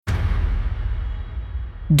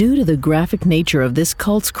Due to the graphic nature of this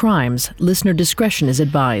cult's crimes, listener discretion is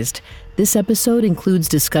advised. This episode includes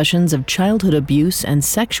discussions of childhood abuse and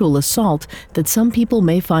sexual assault that some people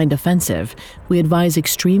may find offensive. We advise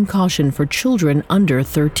extreme caution for children under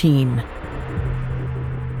 13.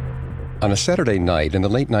 On a Saturday night in the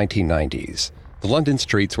late 1990s, the London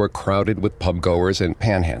streets were crowded with pubgoers and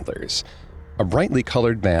panhandlers. A brightly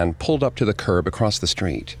colored man pulled up to the curb across the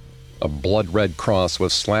street. A blood-red cross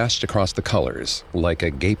was slashed across the colors, like a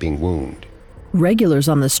gaping wound. Regulars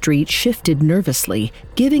on the street shifted nervously,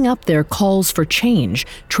 giving up their calls for change,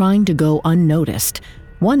 trying to go unnoticed.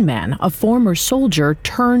 One man, a former soldier,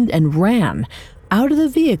 turned and ran. Out of the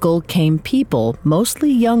vehicle came people,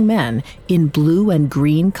 mostly young men, in blue and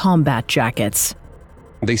green combat jackets.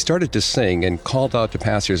 They started to sing and called out to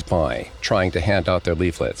passers-by, trying to hand out their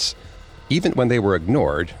leaflets. Even when they were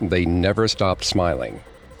ignored, they never stopped smiling.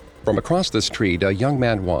 From across the street, a young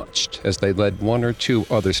man watched as they led one or two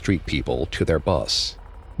other street people to their bus.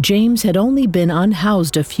 James had only been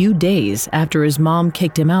unhoused a few days after his mom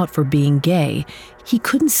kicked him out for being gay. He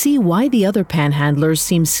couldn't see why the other panhandlers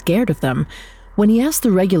seemed scared of them. When he asked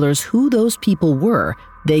the regulars who those people were,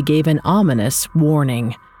 they gave an ominous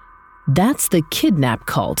warning. That's the kidnap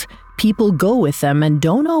cult. People go with them and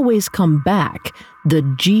don't always come back. The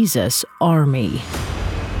Jesus Army.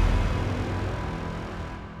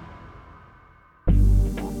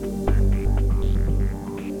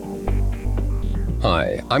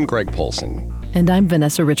 Hi, I'm Greg Polson. And I'm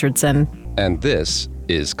Vanessa Richardson. And this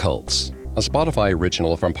is Cults, a Spotify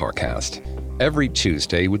original from Parcast. Every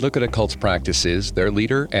Tuesday, we look at a cult's practices, their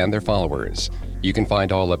leader, and their followers. You can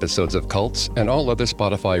find all episodes of Cults and all other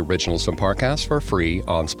Spotify originals from Parcast for free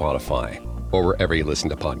on Spotify or wherever you listen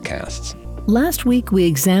to podcasts. Last week, we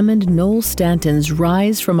examined Noel Stanton's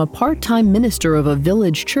rise from a part-time minister of a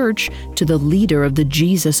village church to the leader of the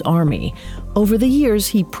Jesus Army. Over the years,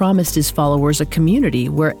 he promised his followers a community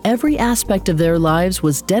where every aspect of their lives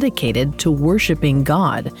was dedicated to worshiping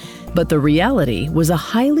God. But the reality was a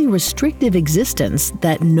highly restrictive existence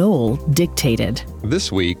that Noel dictated.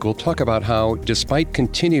 This week, we'll talk about how, despite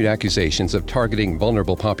continued accusations of targeting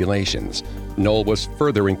vulnerable populations, Noel was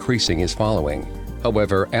further increasing his following.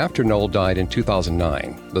 However, after Noel died in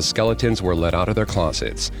 2009, the skeletons were let out of their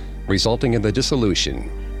closets, resulting in the dissolution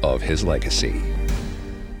of his legacy.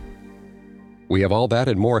 We have all that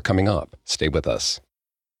and more coming up. Stay with us.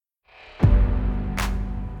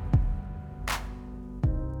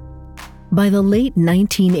 By the late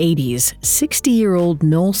 1980s, 60-year-old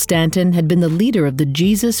Noel Stanton had been the leader of the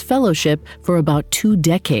Jesus Fellowship for about 2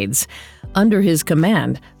 decades. Under his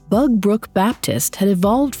command, Bugbrook Baptist had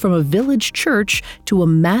evolved from a village church to a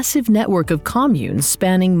massive network of communes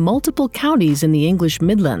spanning multiple counties in the English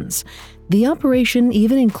Midlands. The operation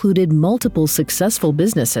even included multiple successful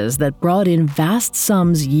businesses that brought in vast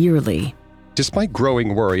sums yearly. Despite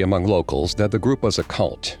growing worry among locals that the group was a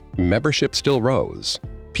cult, membership still rose.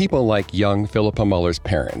 People like young Philippa Muller's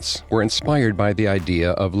parents were inspired by the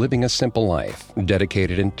idea of living a simple life,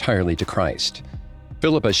 dedicated entirely to Christ.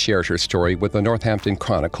 Philippa shared her story with the Northampton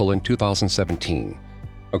Chronicle in 2017.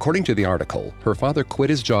 According to the article, her father quit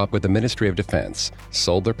his job with the Ministry of Defense,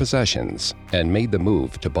 sold their possessions, and made the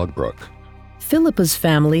move to Bugbrook. Philippa's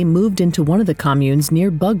family moved into one of the communes near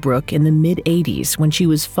Bugbrook in the mid-'80s when she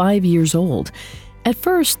was 5 years old. At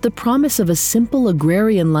first, the promise of a simple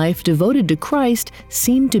agrarian life devoted to Christ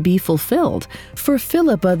seemed to be fulfilled. For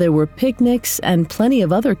Philippa, there were picnics and plenty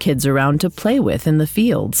of other kids around to play with in the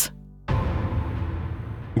fields.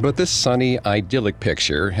 But this sunny, idyllic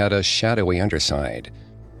picture had a shadowy underside.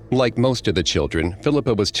 Like most of the children,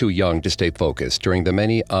 Philippa was too young to stay focused during the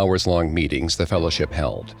many hours-long meetings the fellowship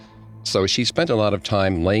held. So she spent a lot of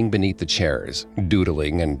time laying beneath the chairs,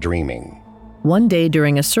 doodling and dreaming. One day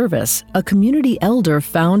during a service, a community elder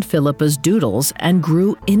found Philippa's doodles and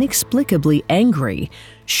grew inexplicably angry.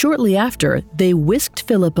 Shortly after, they whisked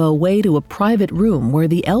Philippa away to a private room where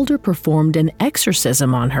the elder performed an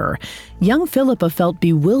exorcism on her. Young Philippa felt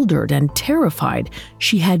bewildered and terrified.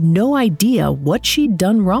 She had no idea what she'd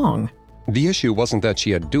done wrong. The issue wasn't that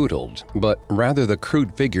she had doodled, but rather the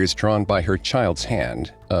crude figures drawn by her child's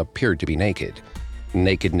hand appeared to be naked.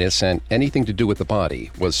 Nakedness and anything to do with the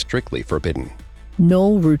body was strictly forbidden.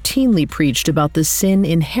 Noel routinely preached about the sin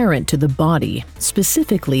inherent to the body,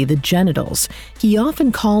 specifically the genitals. He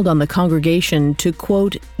often called on the congregation to,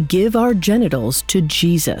 quote, give our genitals to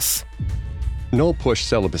Jesus. Noel pushed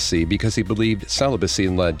celibacy because he believed celibacy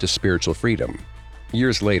led to spiritual freedom.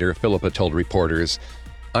 Years later, Philippa told reporters,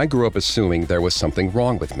 I grew up assuming there was something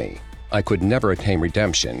wrong with me. I could never attain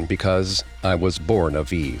redemption because I was born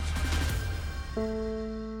of Eve.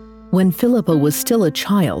 When Philippa was still a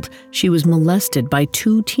child, she was molested by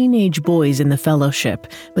two teenage boys in the fellowship,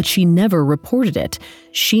 but she never reported it.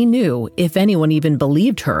 She knew, if anyone even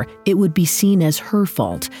believed her, it would be seen as her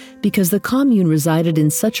fault. Because the commune resided in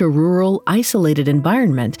such a rural, isolated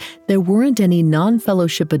environment, there weren't any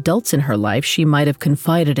non-fellowship adults in her life she might have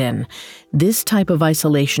confided in. This type of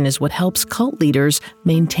isolation is what helps cult leaders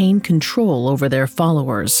maintain control over their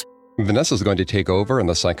followers. Vanessa's going to take over in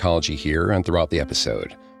the psychology here and throughout the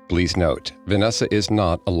episode. Please note, Vanessa is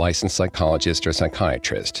not a licensed psychologist or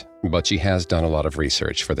psychiatrist, but she has done a lot of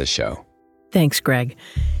research for this show. Thanks, Greg.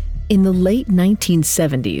 In the late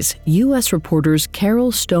 1970s, U.S. reporters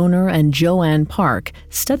Carol Stoner and Joanne Park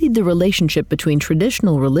studied the relationship between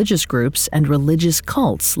traditional religious groups and religious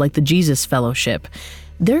cults like the Jesus Fellowship.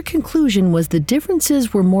 Their conclusion was the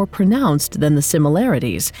differences were more pronounced than the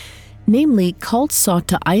similarities. Namely, cults sought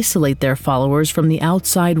to isolate their followers from the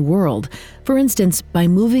outside world, for instance, by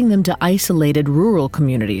moving them to isolated rural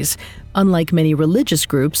communities. Unlike many religious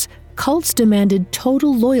groups, cults demanded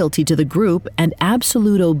total loyalty to the group and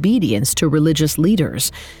absolute obedience to religious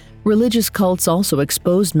leaders. Religious cults also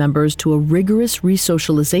exposed members to a rigorous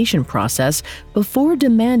resocialization process before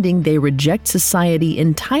demanding they reject society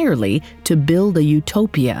entirely to build a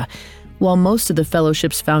utopia. While most of the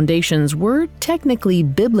fellowship's foundations were technically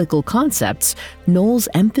biblical concepts, Noel's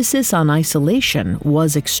emphasis on isolation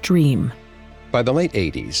was extreme. By the late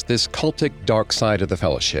 80s, this cultic dark side of the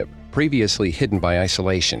fellowship, previously hidden by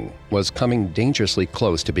isolation, was coming dangerously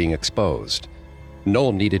close to being exposed.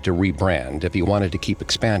 Noel needed to rebrand if he wanted to keep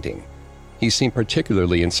expanding. He seemed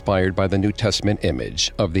particularly inspired by the New Testament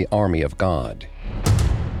image of the army of God.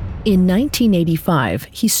 In 1985,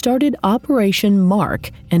 he started Operation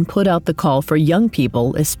Mark and put out the call for young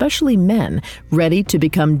people, especially men, ready to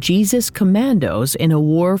become Jesus commandos in a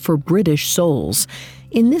war for British souls.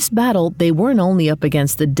 In this battle, they weren't only up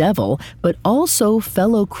against the devil, but also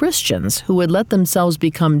fellow Christians who had let themselves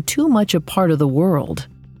become too much a part of the world.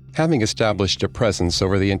 Having established a presence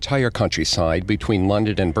over the entire countryside between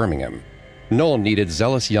London and Birmingham, Noel needed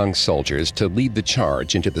zealous young soldiers to lead the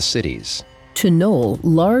charge into the cities. To Noel,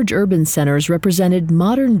 large urban centers represented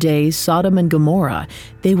modern-day Sodom and Gomorrah.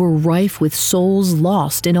 They were rife with souls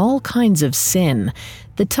lost in all kinds of sin,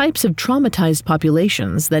 the types of traumatized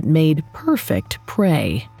populations that made perfect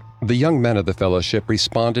prey. The young men of the fellowship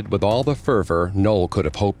responded with all the fervor Noel could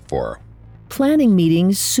have hoped for. Planning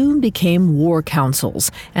meetings soon became war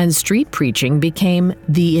councils, and street preaching became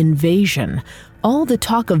the invasion. All the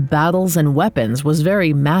talk of battles and weapons was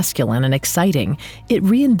very masculine and exciting. It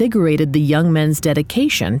reinvigorated the young men's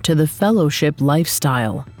dedication to the fellowship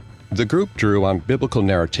lifestyle. The group drew on biblical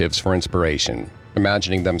narratives for inspiration,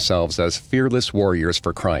 imagining themselves as fearless warriors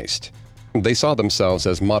for Christ. They saw themselves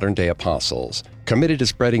as modern-day apostles, committed to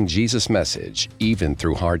spreading Jesus' message, even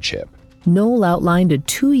through hardship. Noel outlined a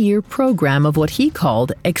 2-year program of what he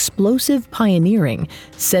called explosive pioneering,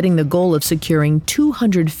 setting the goal of securing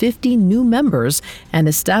 250 new members and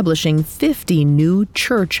establishing 50 new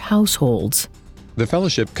church households. The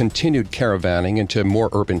fellowship continued caravanning into more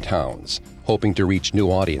urban towns, hoping to reach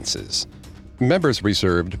new audiences. Members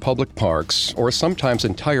reserved public parks or sometimes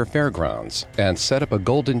entire fairgrounds and set up a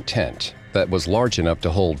golden tent that was large enough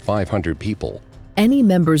to hold 500 people. Any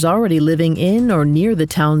members already living in or near the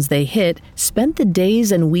towns they hit spent the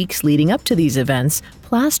days and weeks leading up to these events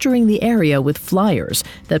plastering the area with flyers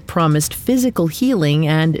that promised physical healing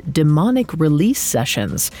and demonic release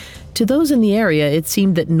sessions. To those in the area, it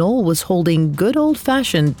seemed that Noel was holding good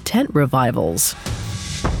old-fashioned tent revivals.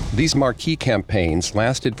 These marquee campaigns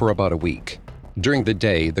lasted for about a week. During the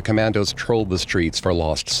day, the commandos trolled the streets for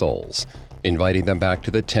lost souls, inviting them back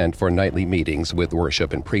to the tent for nightly meetings with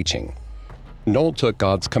worship and preaching. Noel took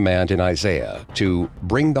God's command in Isaiah to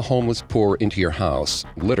bring the homeless poor into your house,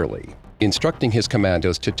 literally, instructing his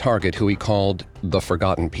commandos to target who he called the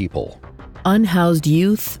forgotten people. Unhoused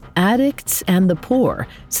youth, addicts, and the poor,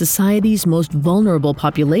 society's most vulnerable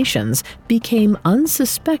populations, became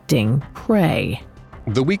unsuspecting prey.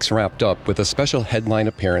 The weeks wrapped up with a special headline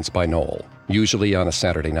appearance by Noel, usually on a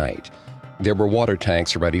Saturday night. There were water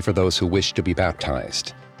tanks ready for those who wished to be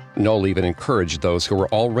baptized. Noel even encouraged those who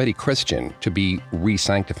were already Christian to be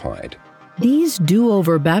re-sanctified. These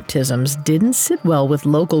do-over baptisms didn't sit well with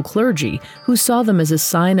local clergy, who saw them as a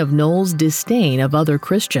sign of Noel's disdain of other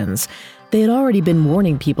Christians. They had already been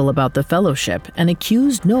warning people about the fellowship and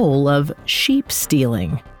accused Noel of sheep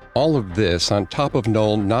stealing. All of this on top of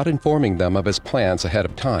Noel not informing them of his plans ahead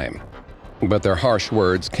of time. But their harsh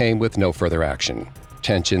words came with no further action.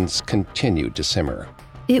 Tensions continued to simmer.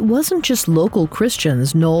 It wasn't just local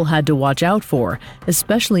Christians Noel had to watch out for,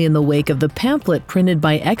 especially in the wake of the pamphlet printed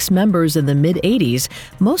by ex-members in the mid-'80s.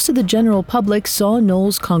 Most of the general public saw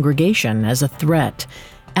Noel's congregation as a threat.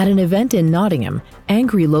 At an event in Nottingham,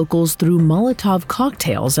 angry locals threw Molotov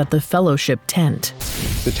cocktails at the fellowship tent.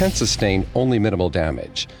 The tent sustained only minimal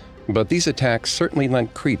damage, but these attacks certainly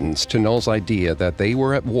lent credence to Noel's idea that they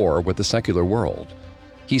were at war with the secular world.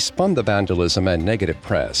 He spun the vandalism and negative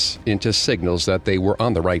press into signals that they were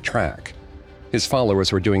on the right track. His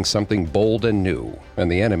followers were doing something bold and new, and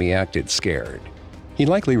the enemy acted scared. He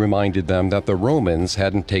likely reminded them that the Romans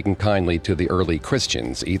hadn't taken kindly to the early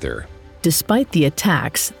Christians either. Despite the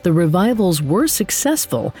attacks, the revivals were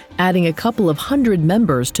successful, adding a couple of hundred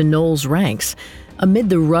members to Noel's ranks. Amid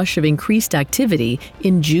the rush of increased activity,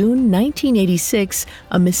 in June 1986,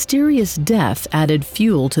 a mysterious death added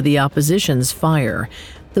fuel to the opposition's fire.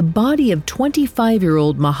 The body of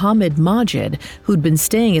 25-year-old Muhammad Majid, who'd been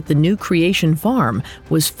staying at the New Creation farm,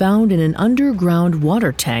 was found in an underground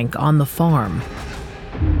water tank on the farm.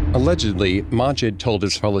 Allegedly, Majid told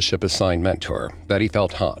his fellowship-assigned mentor that he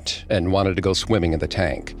felt hot and wanted to go swimming in the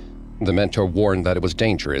tank. The mentor warned that it was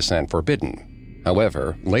dangerous and forbidden.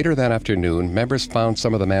 However, later that afternoon, members found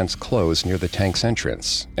some of the man's clothes near the tank's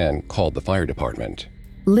entrance and called the fire department.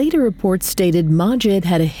 Later reports stated Majid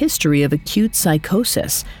had a history of acute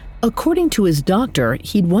psychosis. According to his doctor,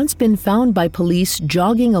 he'd once been found by police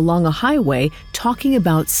jogging along a highway talking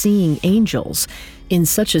about seeing angels. In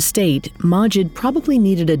such a state, Majid probably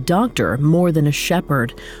needed a doctor more than a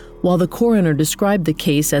shepherd. While the coroner described the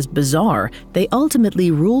case as bizarre, they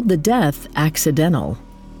ultimately ruled the death accidental.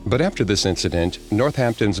 But after this incident,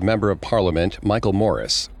 Northampton's Member of Parliament, Michael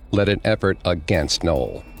Morris, led an effort against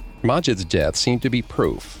Noel. Majid's death seemed to be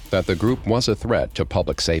proof that the group was a threat to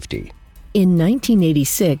public safety. In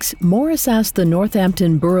 1986, Morris asked the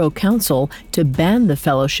Northampton Borough Council to ban the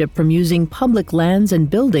fellowship from using public lands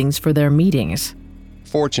and buildings for their meetings.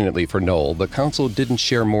 Fortunately for Noel, the council didn't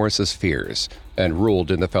share Morris's fears and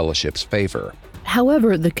ruled in the fellowship's favor.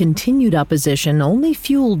 However, the continued opposition only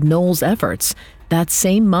fueled Noel's efforts. That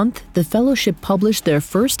same month, the fellowship published their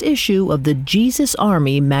first issue of the Jesus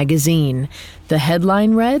Army magazine. The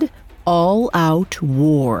headline read, "All Out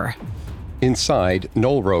War." Inside,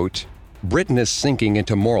 Noel wrote, "Britain is sinking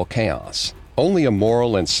into moral chaos. Only a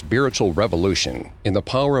moral and spiritual revolution in the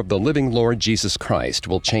power of the living Lord Jesus Christ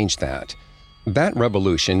will change that. That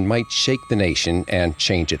revolution might shake the nation and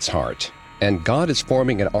change its heart. And God is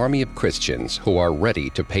forming an army of Christians who are ready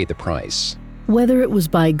to pay the price." Whether it was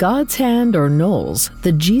by God's hand or Noel's,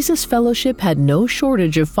 the Jesus Fellowship had no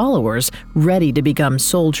shortage of followers ready to become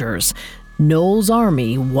soldiers. Noel's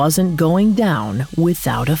army wasn't going down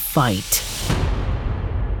without a fight.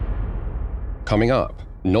 Coming up,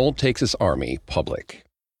 Noel takes his army public.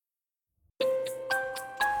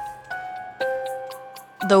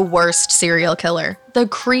 The worst serial killer, the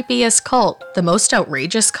creepiest cult, the most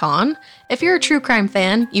outrageous con? If you're a true crime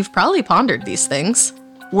fan, you've probably pondered these things.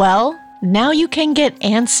 Well, now you can get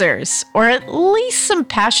answers, or at least some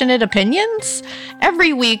passionate opinions.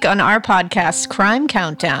 Every week on our podcast, Crime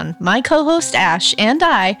Countdown, my co-host Ash and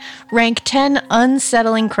I rank 10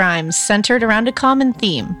 unsettling crimes centered around a common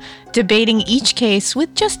theme, debating each case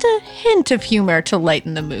with just a hint of humor to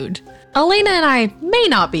lighten the mood. Elena and I may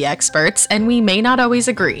not be experts, and we may not always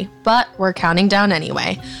agree, but we're counting down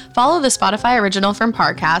anyway. Follow the Spotify original from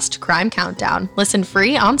Parcast, Crime Countdown. Listen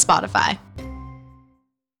free on Spotify.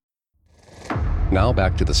 Now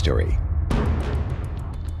back to the story.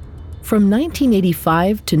 From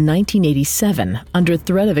 1985 to 1987, under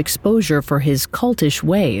threat of exposure for his cultish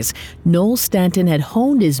ways, Noel Stanton had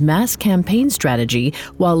honed his mass campaign strategy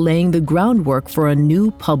while laying the groundwork for a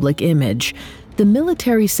new public image. The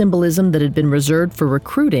military symbolism that had been reserved for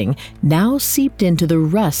recruiting now seeped into the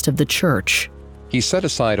rest of the church. He set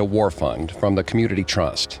aside a war fund from the community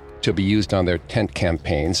trust to be used on their tent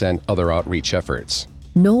campaigns and other outreach efforts.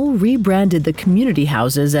 Noel rebranded the community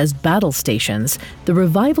houses as battle stations. The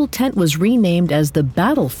revival tent was renamed as the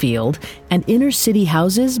Battlefield, and inner city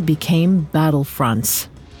houses became battlefronts.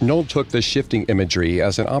 Noel took the shifting imagery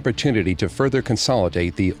as an opportunity to further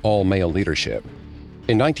consolidate the all-male leadership.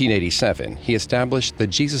 In 1987, he established the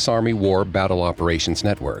Jesus Army War Battle Operations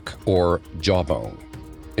Network, or Jawbone.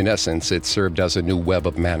 In essence, it served as a new web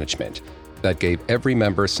of management that gave every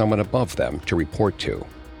member someone above them to report to.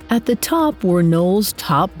 At the top were Noel's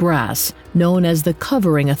top brass, known as the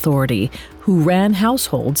Covering Authority, who ran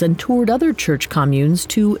households and toured other church communes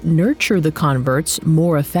to nurture the converts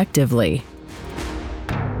more effectively.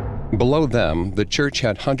 Below them, the church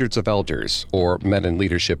had hundreds of elders, or men in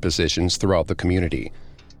leadership positions throughout the community.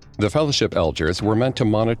 The fellowship elders were meant to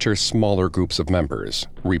monitor smaller groups of members,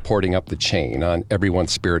 reporting up the chain on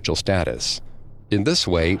everyone's spiritual status. In this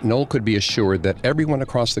way, Noel could be assured that everyone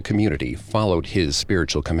across the community followed his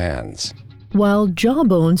spiritual commands. While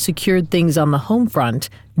Jawbone secured things on the home front,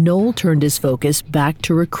 Noel turned his focus back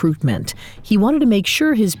to recruitment. He wanted to make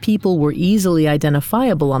sure his people were easily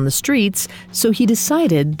identifiable on the streets, so he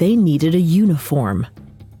decided they needed a uniform.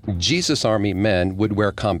 Jesus Army men would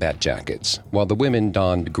wear combat jackets, while the women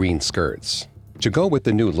donned green skirts. To go with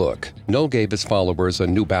the new look, Noel gave his followers a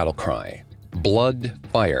new battle cry: blood,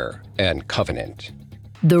 fire, and covenant.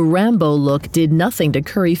 The Rambo look did nothing to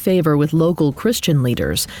curry favor with local Christian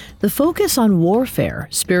leaders. The focus on warfare,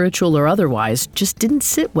 spiritual or otherwise, just didn't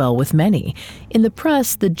sit well with many. In the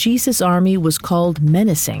press, the Jesus Army was called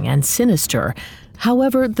menacing and sinister.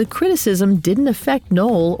 However, the criticism didn't affect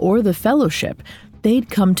Noel or the fellowship.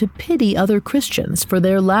 They'd come to pity other Christians for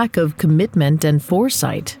their lack of commitment and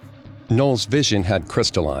foresight. Noel's vision had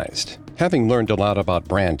crystallized. Having learned a lot about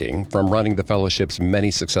branding from running the fellowship's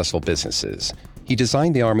many successful businesses, he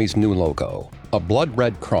designed the Army's new logo, a blood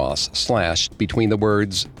red cross slashed between the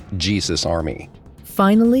words Jesus Army.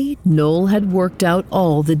 Finally, Noel had worked out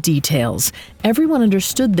all the details. Everyone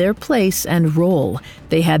understood their place and role.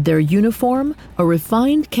 They had their uniform, a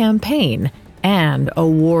refined campaign, and a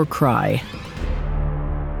war cry.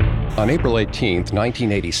 On April 18,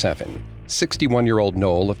 1987, 61-year-old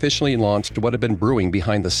Noel officially launched what had been brewing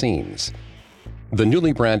behind the scenes. The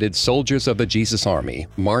newly branded Soldiers of the Jesus Army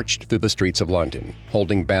marched through the streets of London,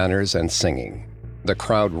 holding banners and singing. The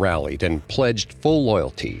crowd rallied and pledged full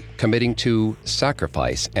loyalty, committing to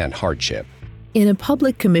sacrifice and hardship. In a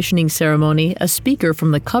public commissioning ceremony, a speaker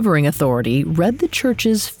from the covering authority read the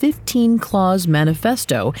church's 15-clause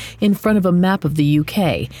manifesto in front of a map of the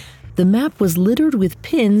UK. The map was littered with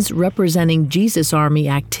pins representing Jesus Army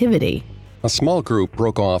activity. A small group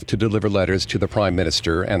broke off to deliver letters to the Prime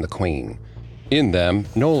Minister and the Queen. In them,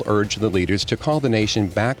 Noel urged the leaders to call the nation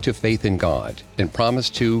back to faith in God and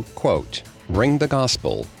promised to, quote, bring the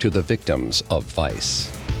gospel to the victims of vice.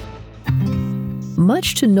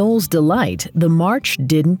 Much to Noel's delight, the march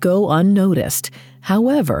didn't go unnoticed.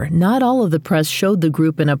 However, not all of the press showed the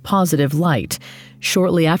group in a positive light.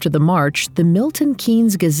 Shortly after the march, the Milton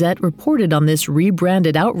Keynes Gazette reported on this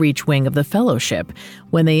rebranded outreach wing of the fellowship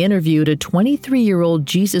when they interviewed a 23-year-old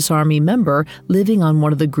Jesus Army member living on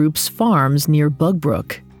one of the group's farms near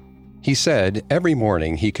Bugbrook. He said every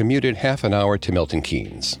morning he commuted half an hour to Milton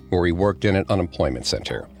Keynes, where he worked in an unemployment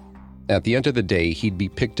center. At the end of the day, he'd be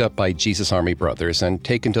picked up by Jesus Army brothers and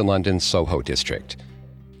taken to London's Soho district.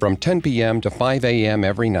 From 10 p.m. to 5 a.m.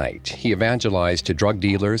 every night, he evangelized to drug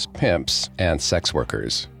dealers, pimps, and sex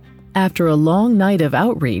workers. After a long night of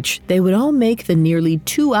outreach, they would all make the nearly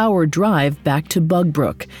 2-hour drive back to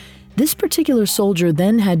Bugbrook. This particular soldier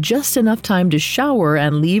then had just enough time to shower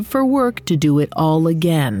and leave for work to do it all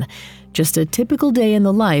again. Just a typical day in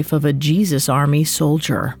the life of a Jesus Army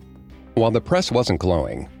soldier. While the press wasn't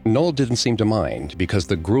glowing, Noel didn't seem to mind because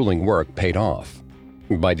the grueling work paid off.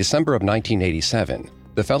 By December of 1987,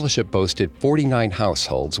 the fellowship boasted 49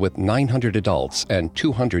 households with 900 adults and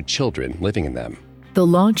 200 children living in them. The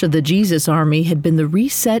launch of the Jesus Army had been the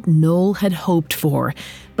reset Noel had hoped for.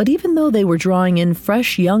 But even though they were drawing in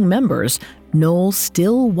fresh young members, Noel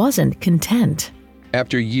still wasn't content.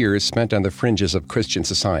 After years spent on the fringes of Christian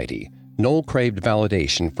society, Noel craved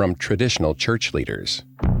validation from traditional church leaders.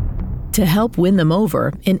 To help win them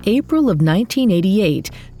over, in April of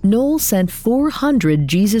 1988, Noel sent 400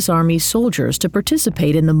 Jesus Army soldiers to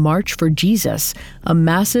participate in the March for Jesus, a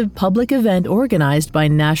massive public event organized by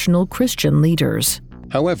national Christian leaders.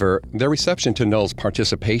 However, their reception to Noel's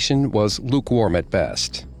participation was lukewarm at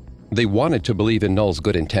best. They wanted to believe in Noel's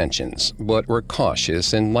good intentions, but were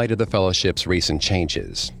cautious in light of the fellowship's recent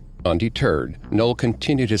changes. Undeterred, Noel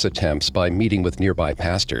continued his attempts by meeting with nearby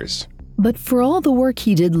pastors. But for all the work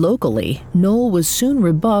he did locally, Noel was soon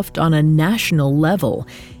rebuffed on a national level.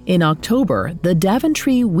 In October, the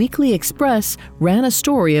Daventry Weekly Express ran a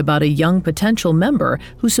story about a young potential member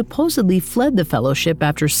who supposedly fled the fellowship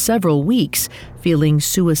after several weeks, feeling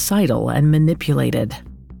suicidal and manipulated.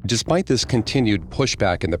 Despite this continued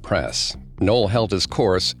pushback in the press, Noel held his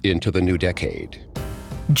course into the new decade.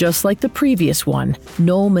 Just like the previous one,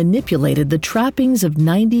 Noel manipulated the trappings of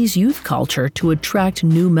 90s youth culture to attract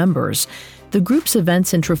new members. The group's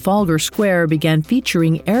events in Trafalgar Square began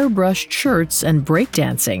featuring airbrushed shirts and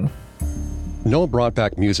breakdancing. Noel brought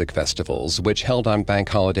back music festivals, which held on bank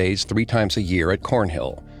holidays 3 times a year at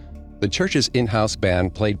Cornhill. The church's in-house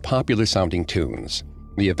band played popular-sounding tunes.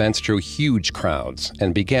 The events drew huge crowds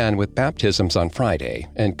and began with baptisms on Friday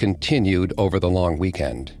and continued over the long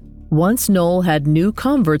weekend. Once Noel had new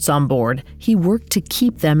converts on board, he worked to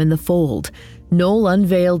keep them in the fold. Noel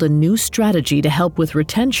unveiled a new strategy to help with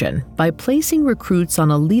retention by placing recruits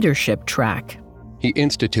on a leadership track. He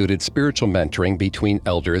instituted spiritual mentoring between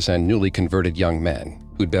elders and newly converted young men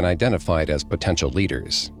who'd been identified as potential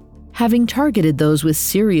leaders. Having targeted those with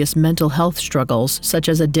serious mental health struggles, such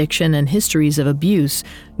as addiction and histories of abuse,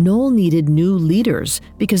 Noel needed new leaders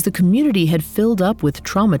because the community had filled up with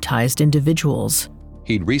traumatized individuals.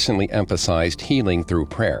 He'd recently emphasized healing through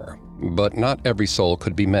prayer, but not every soul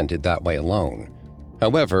could be mended that way alone.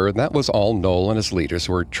 However, that was all Noel and his leaders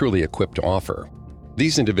were truly equipped to offer.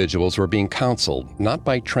 These individuals were being counseled not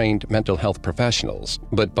by trained mental health professionals,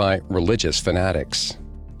 but by religious fanatics.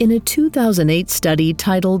 In a 2008 study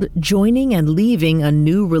titled Joining and Leaving a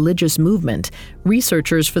New Religious Movement,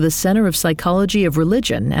 researchers for the Center of Psychology of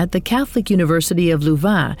Religion at the Catholic University of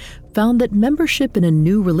Louvain found that membership in a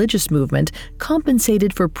new religious movement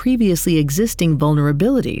compensated for previously existing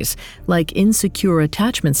vulnerabilities, like insecure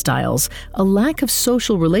attachment styles, a lack of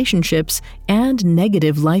social relationships, and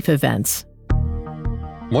negative life events.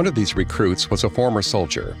 One of these recruits was a former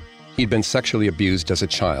soldier. He'd been sexually abused as a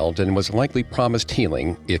child and was likely promised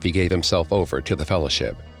healing if he gave himself over to the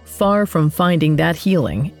fellowship. Far from finding that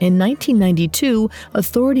healing, in 1992,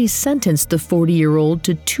 authorities sentenced the 40-year-old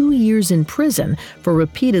to 2 years in prison for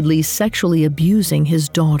repeatedly sexually abusing his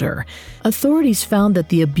daughter. Authorities found that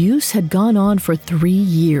the abuse had gone on for 3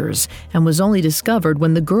 years and was only discovered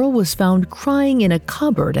when the girl was found crying in a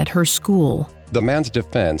cupboard at her school. The man's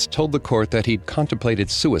defense told the court that he'd contemplated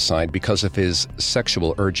suicide because of his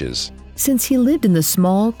sexual urges. Since he lived in the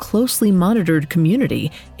small, closely monitored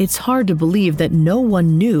community, it's hard to believe that no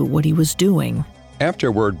one knew what he was doing.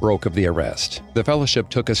 After word broke of the arrest, the fellowship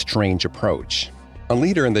took a strange approach. A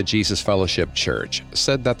leader in the Jesus Fellowship Church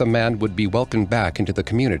said that the man would be welcomed back into the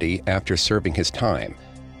community after serving his time.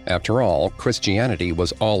 After all, Christianity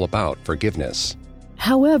was all about forgiveness.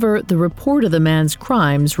 However, the report of the man's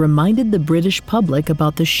crimes reminded the British public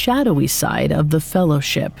about the shadowy side of the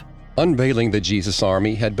fellowship. Unveiling the Jesus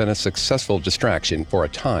Army had been a successful distraction for a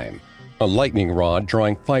time, a lightning rod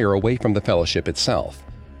drawing fire away from the fellowship itself.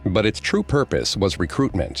 But its true purpose was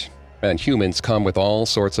recruitment, and humans come with all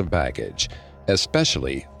sorts of baggage,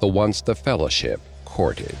 especially the ones the fellowship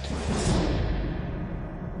courted.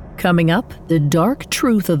 Coming up, the dark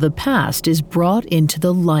truth of the past is brought into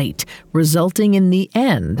the light, resulting in the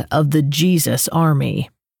end of the Jesus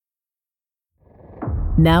Army.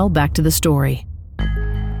 Now back to the story.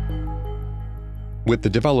 With the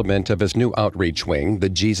development of his new outreach wing, the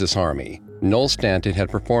Jesus Army, Noel Stanton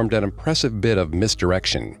had performed an impressive bit of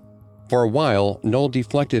misdirection. For a while, Noel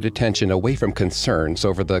deflected attention away from concerns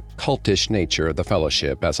over the cultish nature of the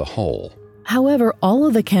fellowship as a whole. However, all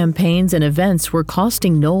of the campaigns and events were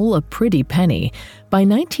costing Noel a pretty penny. By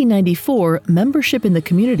 1994, membership in the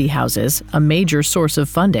community houses, a major source of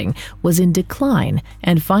funding, was in decline,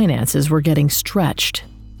 and finances were getting stretched.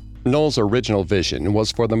 Noel's original vision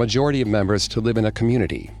was for the majority of members to live in a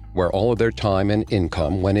community where all of their time and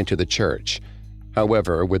income went into the church.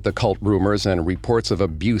 However, with the cult rumors and reports of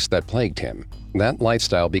abuse that plagued him, that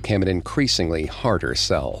lifestyle became an increasingly harder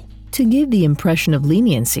sell. To give the impression of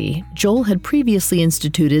leniency, Joel had previously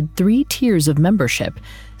instituted 3 tiers of membership.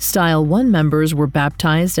 Style 1 members were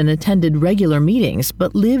baptized and attended regular meetings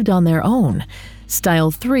but lived on their own. Style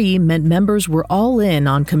 3 meant members were all in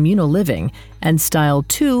on communal living, and Style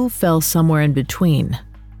 2 fell somewhere in between.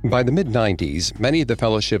 By the mid-90s, many of the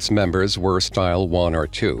fellowship's members were Style 1 or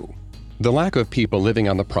 2. The lack of people living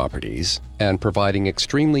on the properties and providing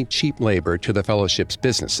extremely cheap labor to the fellowship's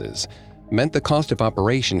businesses meant the cost of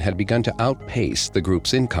operation had begun to outpace the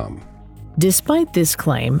group's income. Despite this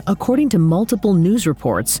claim, according to multiple news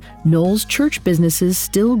reports, Noel's church businesses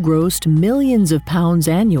still grossed millions of pounds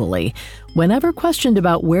annually. Whenever questioned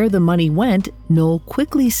about where the money went, Noel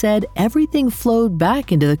quickly said everything flowed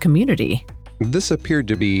back into the community. This appeared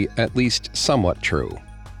to be at least somewhat true.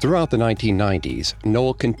 Throughout the 1990s,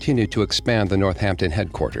 Noel continued to expand the Northampton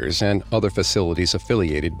headquarters and other facilities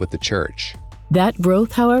affiliated with the church. That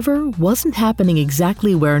growth, however, wasn't happening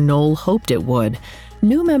exactly where Noel hoped it would.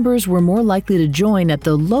 New members were more likely to join at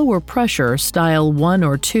the lower pressure Style 1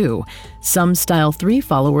 or 2. Some Style 3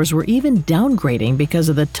 followers were even downgrading because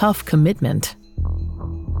of the tough commitment.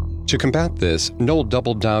 To combat this, Noel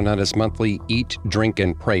doubled down on his monthly Eat, Drink,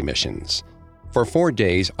 and Pray missions. For 4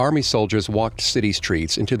 days, Army soldiers walked city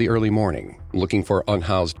streets into the early morning, looking for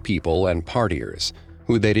unhoused people and partiers,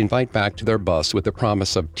 who they'd invite back to their bus with the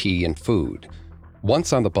promise of tea and food.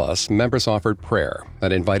 Once on the bus, members offered prayer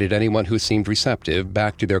and invited anyone who seemed receptive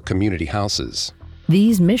back to their community houses.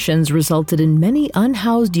 These missions resulted in many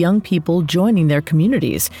unhoused young people joining their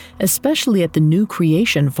communities, especially at the New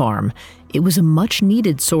Creation Farm. It was a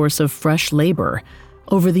much-needed source of fresh labor.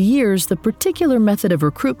 Over the years, the particular method of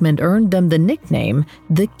recruitment earned them the nickname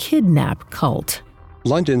the Kidnap Cult.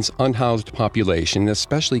 London's unhoused population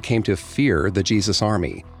especially came to fear the Jesus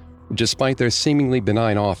Army, despite their seemingly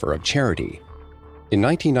benign offer of charity. In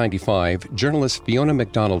 1995, journalist Fiona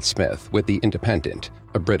MacDonald-Smith with The Independent,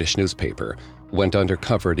 a British newspaper, went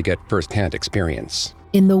undercover to get first-hand experience.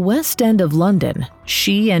 In the West End of London,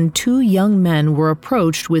 she and two young men were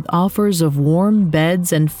approached with offers of warm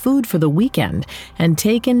beds and food for the weekend and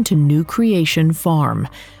taken to New Creation Farm.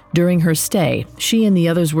 During her stay, she and the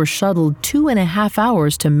others were shuttled 2.5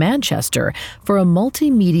 hours to Manchester for a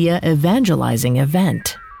multimedia evangelizing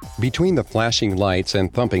event. Between the flashing lights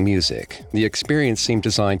and thumping music, the experience seemed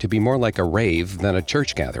designed to be more like a rave than a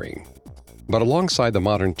church gathering. But alongside the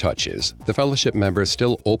modern touches, the fellowship members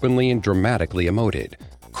still openly and dramatically emoted,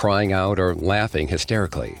 crying out or laughing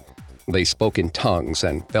hysterically. They spoke in tongues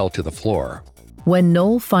and fell to the floor. When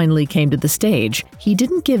Noel finally came to the stage, he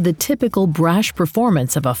didn't give the typical brash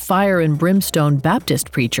performance of a fire and brimstone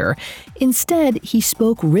Baptist preacher. Instead, he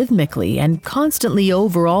spoke rhythmically and constantly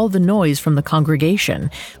over all the noise from the congregation,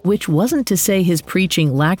 which wasn't to say his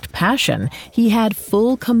preaching lacked passion. He had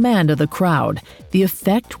full command of the crowd. The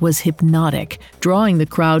effect was hypnotic, drawing the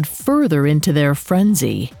crowd further into their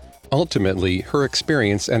frenzy. Ultimately, her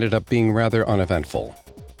experience ended up being rather uneventful.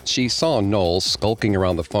 She saw Noel skulking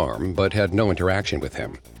around the farm, but had no interaction with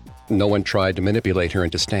him. No one tried to manipulate her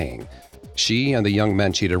into staying. She and the young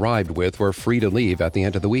men she'd arrived with were free to leave at the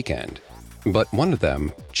end of the weekend. But one of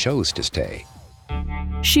them chose to stay.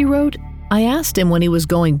 She wrote, "I asked him when he was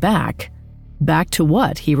going back. Back to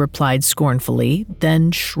what?" he replied scornfully, then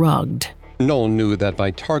shrugged. Noel knew that by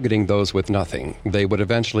targeting those with nothing, they would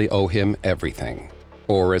eventually owe him everything.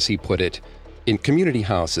 Or, as he put it, in community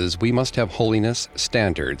houses, we must have holiness,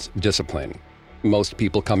 standards, discipline. Most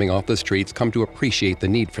people coming off the streets come to appreciate the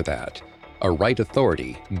need for that. A right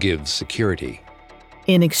authority gives security.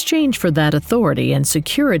 In exchange for that authority and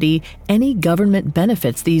security, any government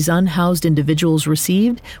benefits these unhoused individuals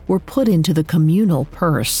received were put into the communal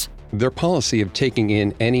purse. Their policy of taking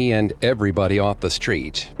in any and everybody off the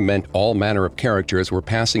street meant all manner of characters were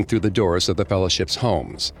passing through the doors of the fellowship's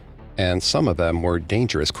homes, and some of them were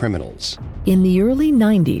dangerous criminals. In the early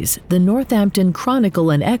 90s, the Northampton Chronicle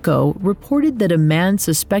and Echo reported that a man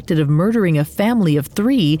suspected of murdering a family of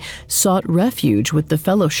 3 sought refuge with the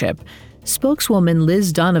fellowship. Spokeswoman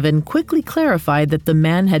Liz Donovan quickly clarified that the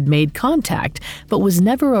man had made contact, but was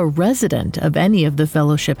never a resident of any of the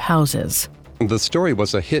fellowship houses. The story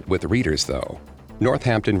was a hit with readers, though.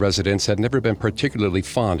 Northampton residents had never been particularly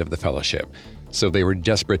fond of the fellowship, so they were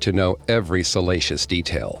desperate to know every salacious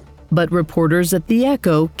detail. But reporters at the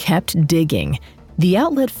Echo kept digging. The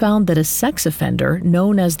outlet found that a sex offender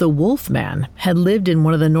known as the Wolfman had lived in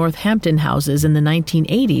one of the Northampton houses in the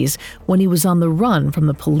 1980s when he was on the run from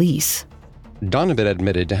the police. Donovan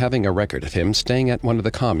admitted to having a record of him staying at one of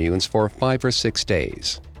the communes for 5 or 6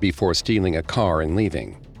 days before stealing a car and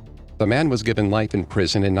leaving. The man was given life in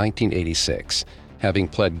prison in 1986, having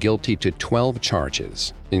pled guilty to 12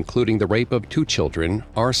 charges, including the rape of 2 children,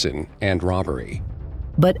 arson, and robbery.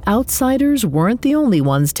 But outsiders weren't the only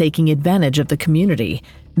ones taking advantage of the community.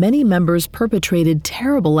 Many members perpetrated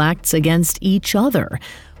terrible acts against each other.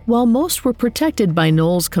 While most were protected by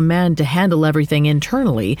Noel's command to handle everything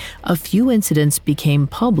internally, a few incidents became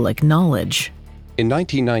public knowledge. In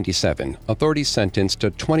 1997, authorities sentenced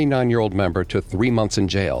a 29-year-old member to 3 months in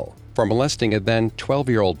jail for molesting a then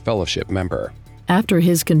 12-year-old fellowship member. After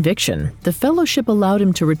his conviction, the fellowship allowed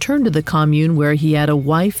him to return to the commune where he had a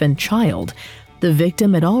wife and child. The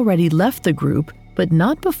victim had already left the group, but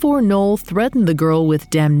not before Noel threatened the girl with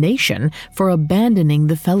damnation for abandoning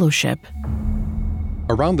the fellowship.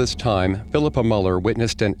 Around this time, Philippa Muller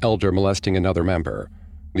witnessed an elder molesting another member.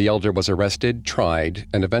 The elder was arrested, tried,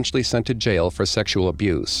 and eventually sent to jail for sexual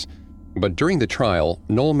abuse. But during the trial,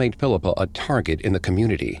 Noel made Philippa a target in the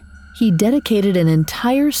community. He dedicated an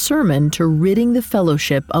entire sermon to ridding the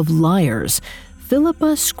fellowship of liars.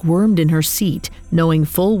 Philippa squirmed in her seat, knowing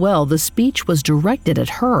full well the speech was directed at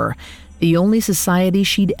her. The only society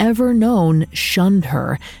she'd ever known shunned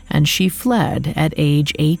her, and she fled at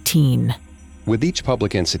age 18. With each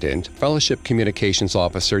public incident, Fellowship Communications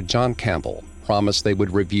Officer John Campbell promised they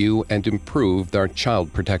would review and improve their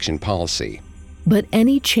child protection policy. But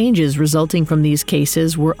any changes resulting from these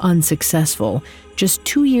cases were unsuccessful. Just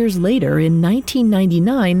 2 years later, in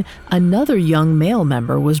 1999, another young male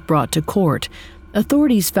member was brought to court.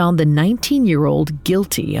 Authorities found the 19-year-old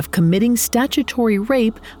guilty of committing statutory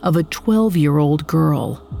rape of a 12-year-old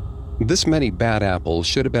girl. This many bad apples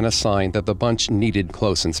should have been a sign that the bunch needed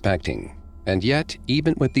close inspecting. And yet,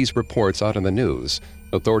 even with these reports out in the news,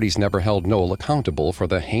 authorities never held Noel accountable for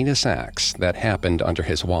the heinous acts that happened under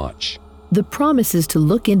his watch. The promises to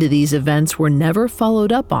look into these events were never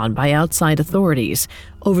followed up on by outside authorities.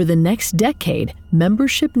 Over the next decade,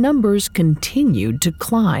 membership numbers continued to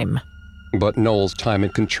climb. But Noel's time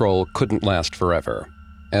in control couldn't last forever.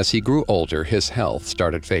 As he grew older, his health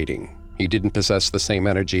started fading. He didn't possess the same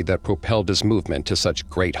energy that propelled his movement to such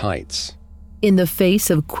great heights. In the face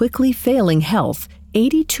of quickly failing health,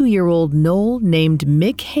 82-year-old Noel named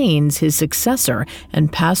Mick Haynes his successor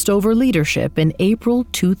and passed over leadership in April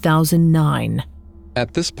 2009.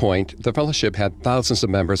 At this point, the fellowship had thousands of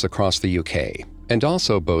members across the UK and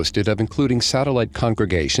also boasted of including satellite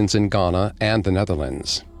congregations in Ghana and the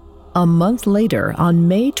Netherlands. A month later, on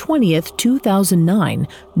May 20th, 2009,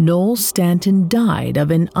 Noel Stanton died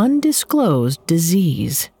of an undisclosed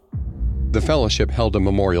disease. The fellowship held a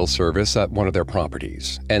memorial service at one of their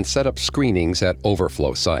properties and set up screenings at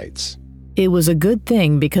overflow sites. It was a good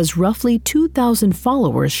thing because roughly 2,000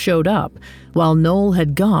 followers showed up. While Noel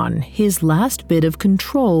had gone, his last bit of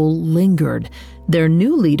control lingered. Their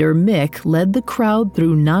new leader, Mick, led the crowd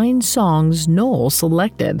through 9 songs Noel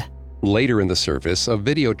selected. Later in the service, a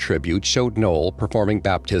video tribute showed Noel performing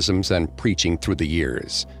baptisms and preaching through the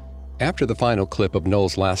years. After the final clip of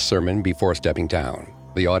Noel's last sermon before stepping down,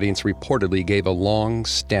 the audience reportedly gave a long,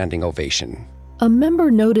 standing ovation. A member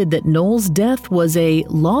noted that Noel's death was a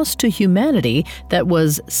loss to humanity that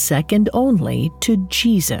was second only to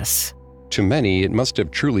Jesus. To many, it must have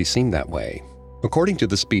truly seemed that way. According to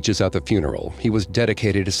the speeches at the funeral, he was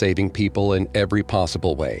dedicated to saving people in every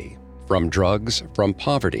possible way, from drugs, from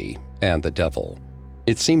poverty, and the devil.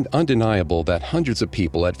 It seemed undeniable that hundreds of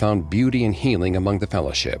people had found beauty and healing among the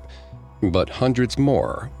fellowship, but hundreds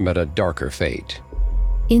more met a darker fate.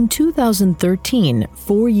 In 2013,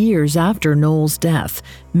 4 years after Noel's death,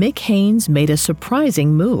 Mick Haynes made a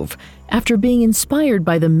surprising move. After being inspired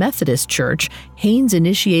by the Methodist Church, Haynes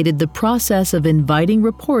initiated the process of inviting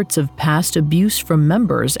reports of past abuse from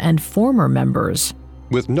members and former members.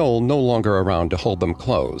 With Noel no longer around to hold them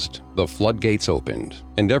closed, the floodgates opened,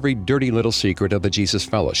 and every dirty little secret of the Jesus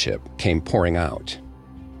Fellowship came pouring out.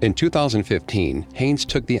 In 2015, Haynes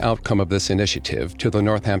took the outcome of this initiative to the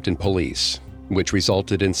Northampton Police, which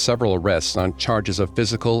resulted in several arrests on charges of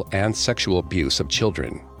physical and sexual abuse of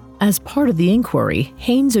children. As part of the inquiry,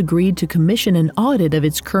 Haynes agreed to commission an audit of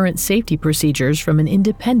its current safety procedures from an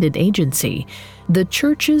independent agency. The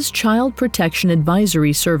church's Child Protection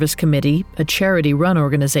Advisory Service Committee, a charity-run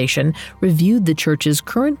organization, reviewed the church's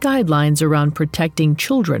current guidelines around protecting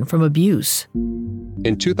children from abuse.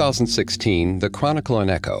 In 2016, the Chronicle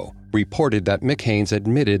and Echo reported that Mick Haynes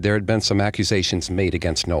admitted there had been some accusations made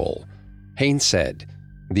against Noel. Haynes said,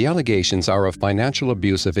 "The allegations are of financial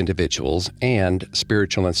abuse of individuals and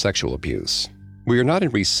spiritual and sexual abuse. We are not in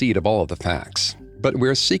receipt of all of the facts, but we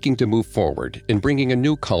are seeking to move forward in bringing a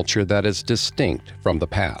new culture that is distinct from the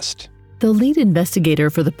past." The lead investigator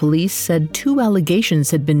for the police said 2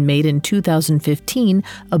 allegations had been made in 2015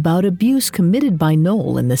 about abuse committed by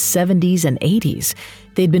Noel in the 70s and 80s.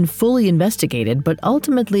 They'd been fully investigated, but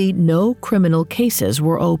ultimately no criminal cases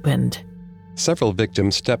were opened. Several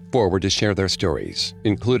victims stepped forward to share their stories,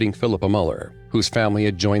 including Philippa Muller, whose family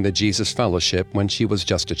had joined the Jesus Fellowship when she was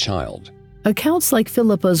just a child. Accounts like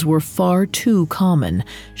Philippa's were far too common.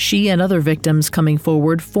 She and other victims coming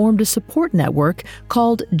forward formed a support network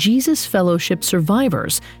called Jesus Fellowship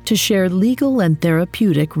Survivors to share legal and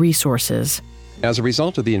therapeutic resources. As a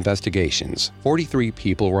result of the investigations, 43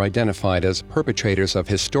 people were identified as perpetrators of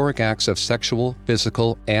historic acts of sexual,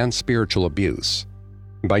 physical, and spiritual abuse.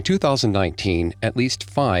 By 2019, at least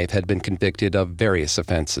 5 had been convicted of various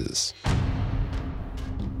offenses.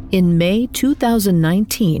 In May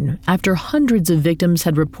 2019, after hundreds of victims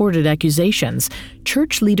had reported accusations,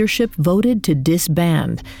 church leadership voted to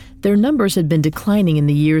disband. Their numbers had been declining in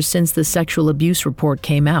the years since the sexual abuse report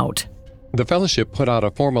came out. The fellowship put out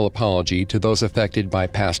a formal apology to those affected by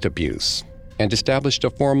past abuse and established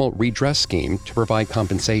a formal redress scheme to provide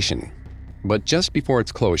compensation. But just before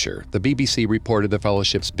its closure, the BBC reported the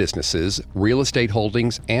fellowship's businesses, real estate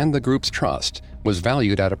holdings, and the group's trust was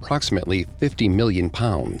valued at approximately £50 million.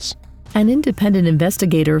 An independent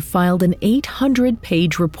investigator filed an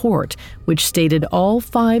 800-page report, which stated all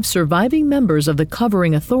 5 surviving members of the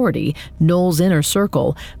covering authority, Noel's Inner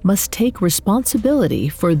Circle, must take responsibility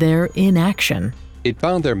for their inaction. It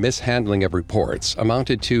found their mishandling of reports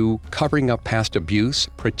amounted to covering up past abuse,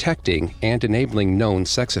 protecting, and enabling known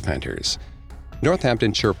sex offenders.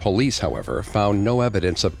 Northamptonshire police, however, found no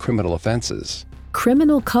evidence of criminal offenses.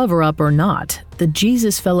 Criminal cover-up or not, the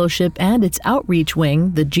Jesus Fellowship and its outreach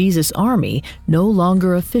wing, the Jesus Army, no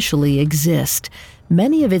longer officially exist.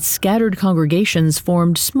 Many of its scattered congregations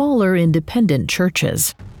formed smaller independent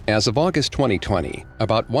churches. As of August 2020,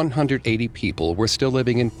 about 180 people were still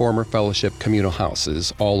living in former fellowship communal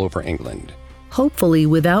houses all over England. Hopefully,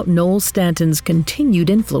 without Noel Stanton's continued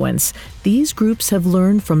influence, these groups have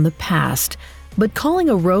learned from the past. But calling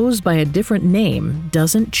a rose by a different name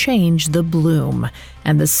doesn't change the bloom,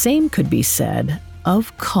 and the same could be said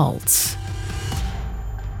of cults.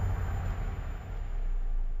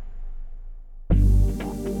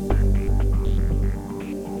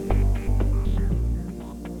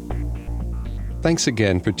 Thanks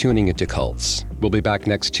again for tuning into Cults. We'll be back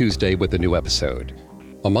next Tuesday with a new episode.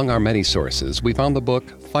 Among our many sources, we found the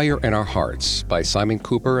book Fire in Our Hearts by Simon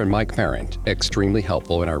Cooper and Mike Farrant extremely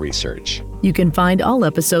helpful in our research. You can find all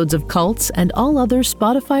episodes of Cults and all other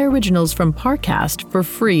Spotify originals from Parcast for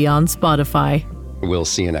free on Spotify. We'll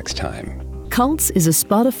see you next time. Cults is a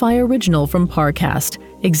Spotify original from Parcast.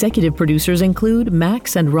 Executive producers include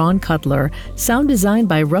Max and Ron Cutler. Sound design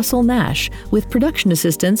by Russell Nash, with production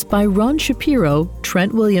assistance by Ron Shapiro,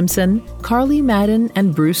 Trent Williamson, Carly Madden,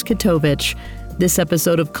 and Bruce Kitovich. This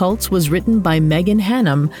episode of Cults was written by Megan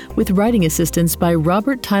Hannum, with writing assistance by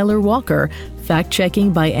Robert Tyler Walker,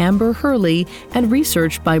 fact-checking by Amber Hurley, and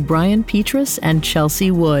research by Brian Petrus and Chelsea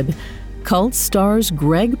Wood. Cults stars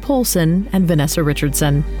Greg Polson and Vanessa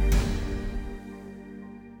Richardson.